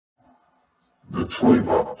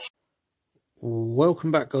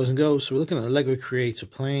Welcome back, guys and girls. So we're looking at the Lego Creator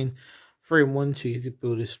plane 3-in-1. So you could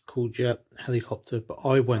build this cool jet helicopter, but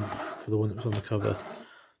I went for the one that was on the cover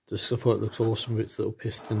just I thought it looks awesome with its little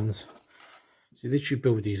pistons. So you literally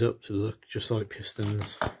build these up to look just like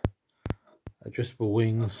pistons, adjustable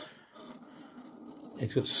wings.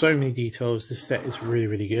 It's got so many details. This set is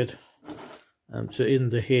really good. So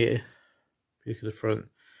under here, if you look at the front,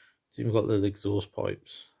 it's even got little exhaust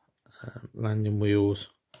pipes, landing wheels,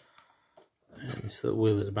 and this little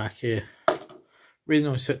wheel at the back here. Really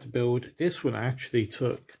nice set to build. This one actually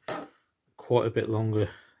took quite a bit longer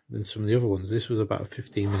than some of the other ones. This was about a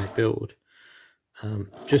 15-minute build,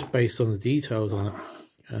 just based on the details on it.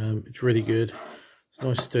 It's really good. It's a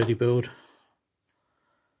nice sturdy build.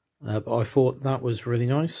 But I thought that was really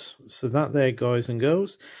nice. So that there, guys and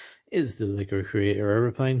girls, is the Lego Creator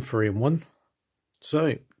Aeroplane 3-in-1.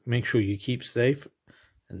 So make sure you keep safe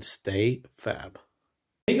and stay fab.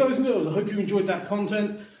 Hey guys and girls, I hope you enjoyed that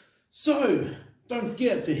content. So don't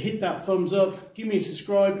forget to hit that thumbs up, give me a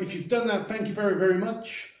subscribe. If you've done that, thank you very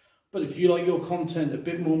much. But if you like your content a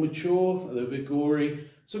bit more mature, a little bit gory,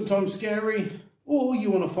 sometimes scary, or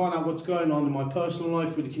you want to find out what's going on in my personal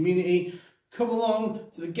life with the community, come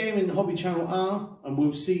along to the Gaming Hobby Channel R, and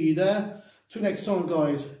we'll see you there. Till next time,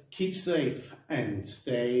 guys, keep safe and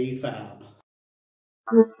stay fab.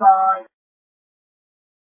 Goodbye.